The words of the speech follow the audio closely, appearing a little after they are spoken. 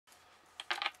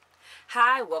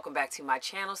Hi, welcome back to my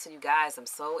channel. So you guys, I'm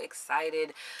so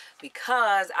excited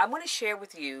because I want to share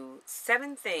with you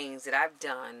 7 things that I've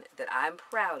done that I'm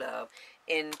proud of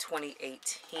in 2018.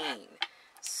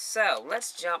 So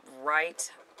let's jump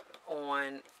right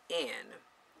on in.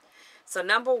 So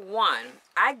number 1,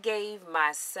 I gave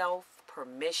myself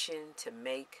permission to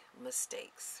make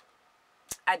mistakes.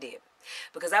 I did.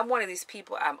 Because I'm one of these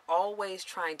people, I'm always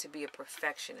trying to be a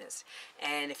perfectionist.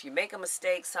 And if you make a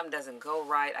mistake, something doesn't go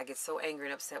right, I get so angry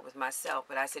and upset with myself.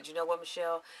 But I said, you know what,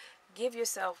 Michelle? Give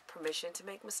yourself permission to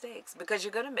make mistakes because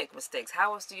you're going to make mistakes.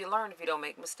 How else do you learn if you don't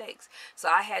make mistakes? So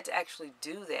I had to actually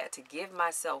do that, to give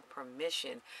myself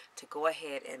permission to go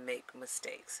ahead and make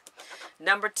mistakes.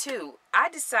 Number 2, I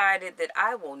decided that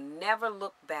I will never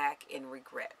look back in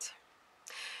regret.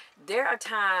 There are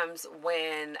times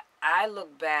when I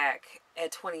look back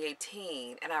at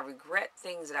 2018 and I regret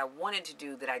things that I wanted to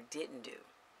do that I didn't do.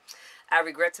 I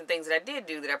regret some things that I did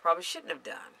do that I probably shouldn't have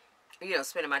done. You know,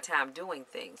 spending my time doing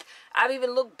things. I've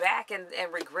even looked back and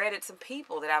regretted some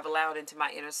people that I've allowed into my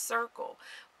inner circle.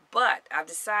 But I've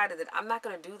decided that I'm not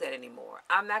going to do that anymore.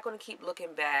 I'm not going to keep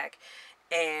looking back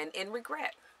and in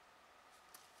regret.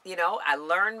 You know, I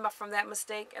learned from that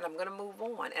mistake and I'm going to move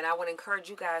on. And I would encourage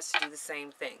you guys to do the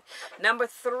same thing. Number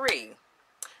 3,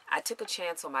 I took a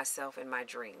chance on myself in my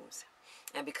dreams.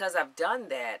 And because I've done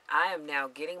that, I am now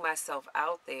getting myself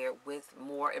out there with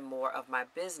more and more of my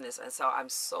business. And so I'm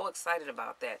so excited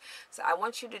about that. So I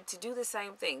want you to do the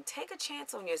same thing. Take a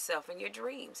chance on yourself in your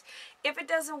dreams. If it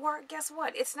doesn't work, guess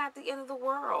what? It's not the end of the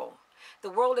world.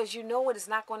 The world as you know it is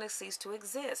not going to cease to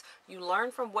exist. You learn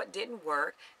from what didn't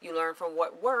work, you learn from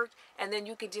what worked, and then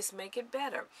you can just make it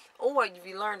better. Or if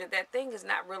you learn that that thing is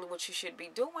not really what you should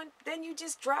be doing, then you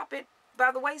just drop it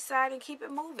by the wayside and keep it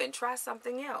moving. Try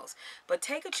something else. But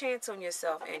take a chance on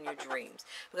yourself and your dreams,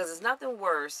 because there's nothing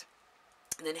worse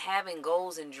than having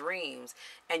goals and dreams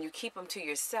and you keep them to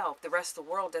yourself. The rest of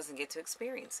the world doesn't get to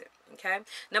experience it. Okay?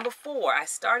 Number 4, I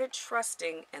started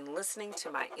trusting and listening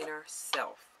to my inner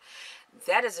self.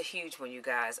 That is a huge one, you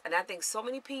guys. And I think so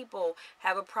many people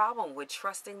have a problem with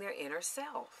trusting their inner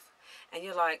self. And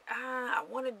you're like, I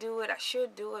want to do it. I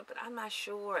should do it, but I'm not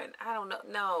sure. And I don't know.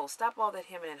 No, stop all that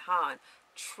hemming and hawing.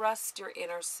 Trust your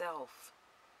inner self.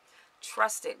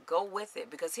 Trust it. Go with it.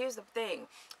 Because here's the thing.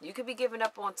 You could be giving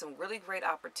up on some really great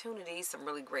opportunities, some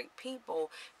really great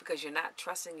people, because you're not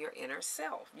trusting your inner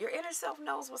self. Your inner self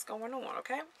knows what's going on,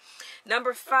 okay?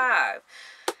 Number 5.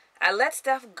 I let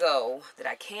stuff go that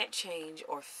I can't change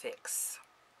or fix.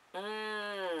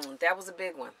 That was a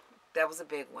big one. That was a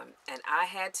big one. And I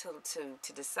had to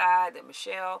decide that,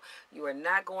 Michelle, you are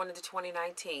not going into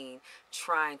 2019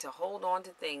 trying to hold on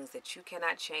to things that you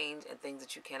cannot change and things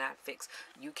that you cannot fix.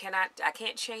 I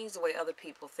can't change the way other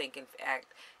people think and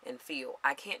act and feel.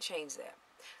 I can't change that.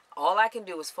 All I can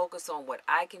do is focus on what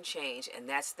I can change, and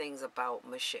that's things about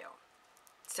Michelle.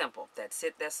 Simple. That's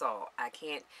it. That's all. I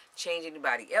can't change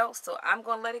anybody else, so I'm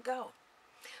going to let it go.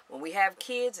 When we have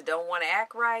kids that don't want to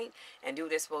act right and do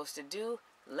what they're supposed to do,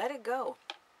 let it go.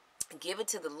 Give it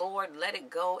to the Lord, let it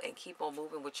go, and keep on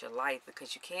moving with your life,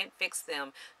 because you can't fix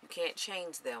them. You can't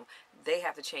change them. They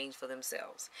have to change for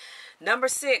themselves. Number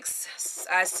 6,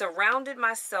 I surrounded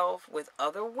myself with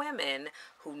other women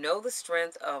who know the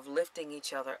strength of lifting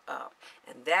each other up.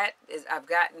 And that is, I've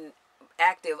gotten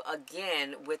active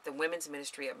again with the women's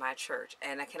ministry at my church,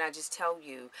 and can I just tell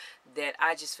you that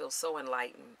I just feel so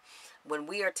enlightened when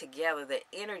we are together. The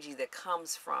energy that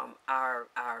comes from our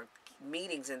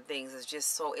meetings and things is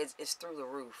just so, it's through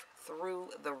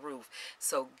the roof.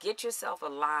 So get yourself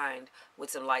aligned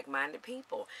with some like-minded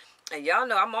people. And y'all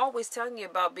know I'm always telling you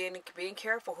about being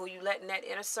careful who you let in that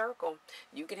inner circle.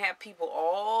 You can have people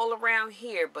all around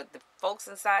here, but the folks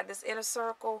inside this inner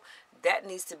circle, that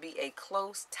needs to be a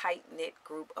close, tight-knit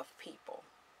group of people.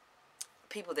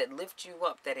 People that lift you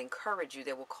up, that encourage you,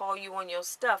 that will call you on your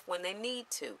stuff when they need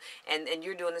to. And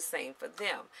you're doing the same for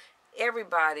them.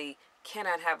 Everybody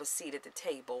cannot have a seat at the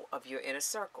table of your inner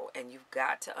circle, and you've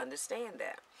got to understand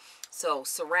that. So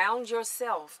surround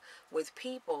yourself with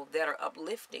people that are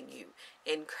uplifting you,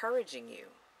 encouraging you,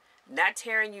 not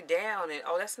tearing you down and,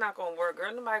 oh, that's not going to work,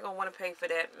 girl, nobody going to want to pay for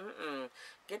that.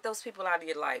 Get those people out of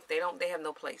your life. They have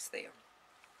no place there.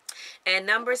 And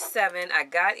number 7, I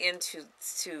got into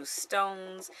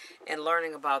stones and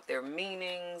learning about their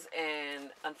meanings, and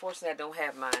unfortunately I don't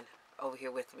have mine over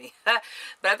here with me. But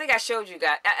I think I showed you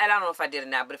guys. I don't know if I did or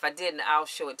not, but if I didn't, I'll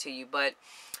show it to you. But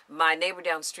my neighbor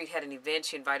down the street had an event.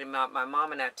 She invited my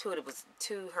mom and I to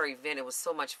her event. It was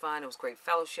so much fun. It was great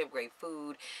fellowship, great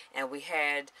food, and we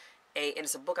had and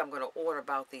it's a book I'm going to order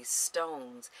about these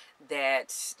stones,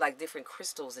 that like different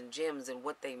crystals and gems and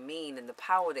what they mean and the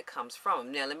power that comes from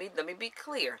them. Now let me be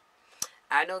clear.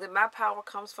 I know that my power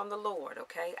comes from the Lord,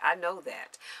 okay? I know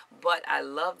that. But I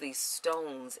love these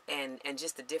stones and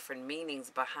just the different meanings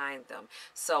behind them.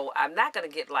 So I'm not going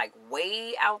to get like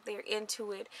way out there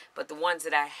into it, but the ones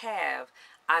that I have,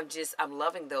 I'm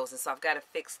loving those. And so I've got to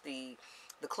fix the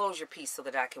closure piece so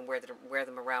that I can wear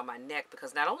them around my neck,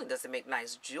 because not only does it make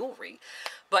nice jewelry,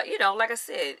 but you know, like I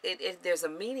said, there's a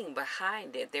meaning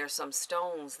behind it. There's some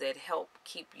stones that help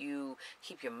keep your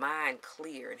mind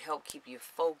clear and help keep you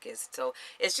focused. So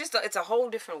it's a whole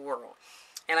different world.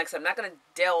 And like I said, I'm not going to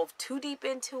delve too deep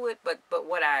into it, but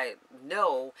what I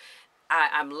know,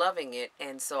 I'm loving it,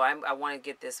 and so I want to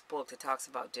get this book that talks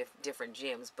about different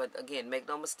gems. But again, make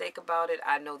no mistake about it,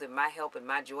 I know that my help and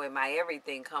my joy, my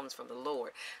everything comes from the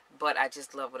Lord. But I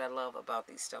just love what I love about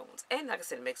these stones. And like I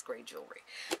said, it makes great jewelry.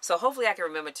 So hopefully I can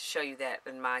remember to show you that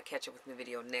in my Catch Up With Me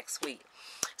video next week.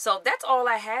 So that's all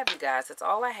I have, you guys. That's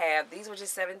all I have. These were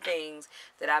just 7 things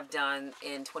that I've done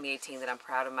in 2018 that I'm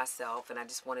proud of myself, and I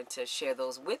just wanted to share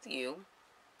those with you,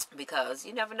 because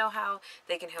you never know how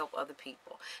they can help other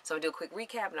people. So I'm going to do a quick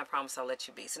recap, and I promise I'll let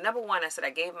you be. So number 1, I said I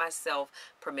gave myself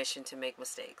permission to make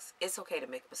mistakes. It's okay to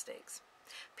make mistakes.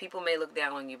 People may look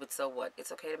down on you, but so what?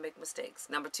 It's okay to make mistakes.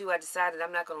 Number 2, I decided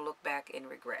I'm not going to look back in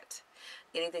regret.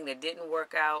 Anything that didn't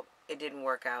work out, it didn't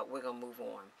work out. We're going to move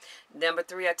on. Number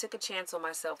 3, I took a chance on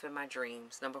myself and my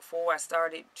dreams. Number 4, I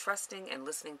started trusting and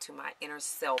listening to my inner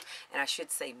self. And I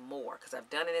should say more, because I've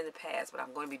done it in the past, but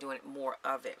I'm going to be doing more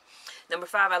of it. Number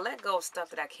 5, I let go of stuff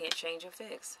that I can't change or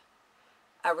fix.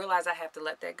 I realize I have to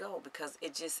let that go, because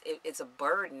it's a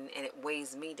burden and it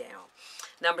weighs me down.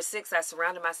 Number 6, I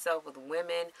surrounded myself with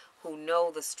women who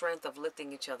know the strength of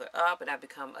lifting each other up, and I've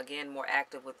become, again, more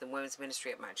active with the women's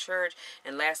ministry at my church.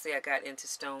 And lastly, I got into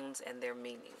stones and their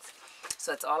meanings.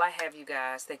 So that's all I have, you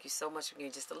guys. Thank you so much for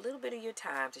giving just a little bit of your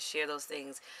time to share those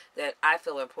things that I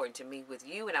feel are important to me with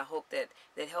you, and I hope that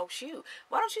helps you.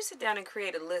 Why don't you sit down and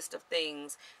create a list of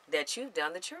things that you've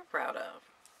done that you're proud of?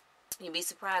 You'd be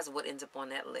surprised what ends up on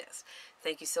that list.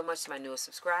 Thank you so much to my newest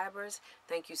subscribers.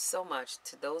 Thank you so much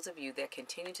to those of you that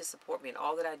continue to support me in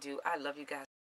all that I do. I love you guys.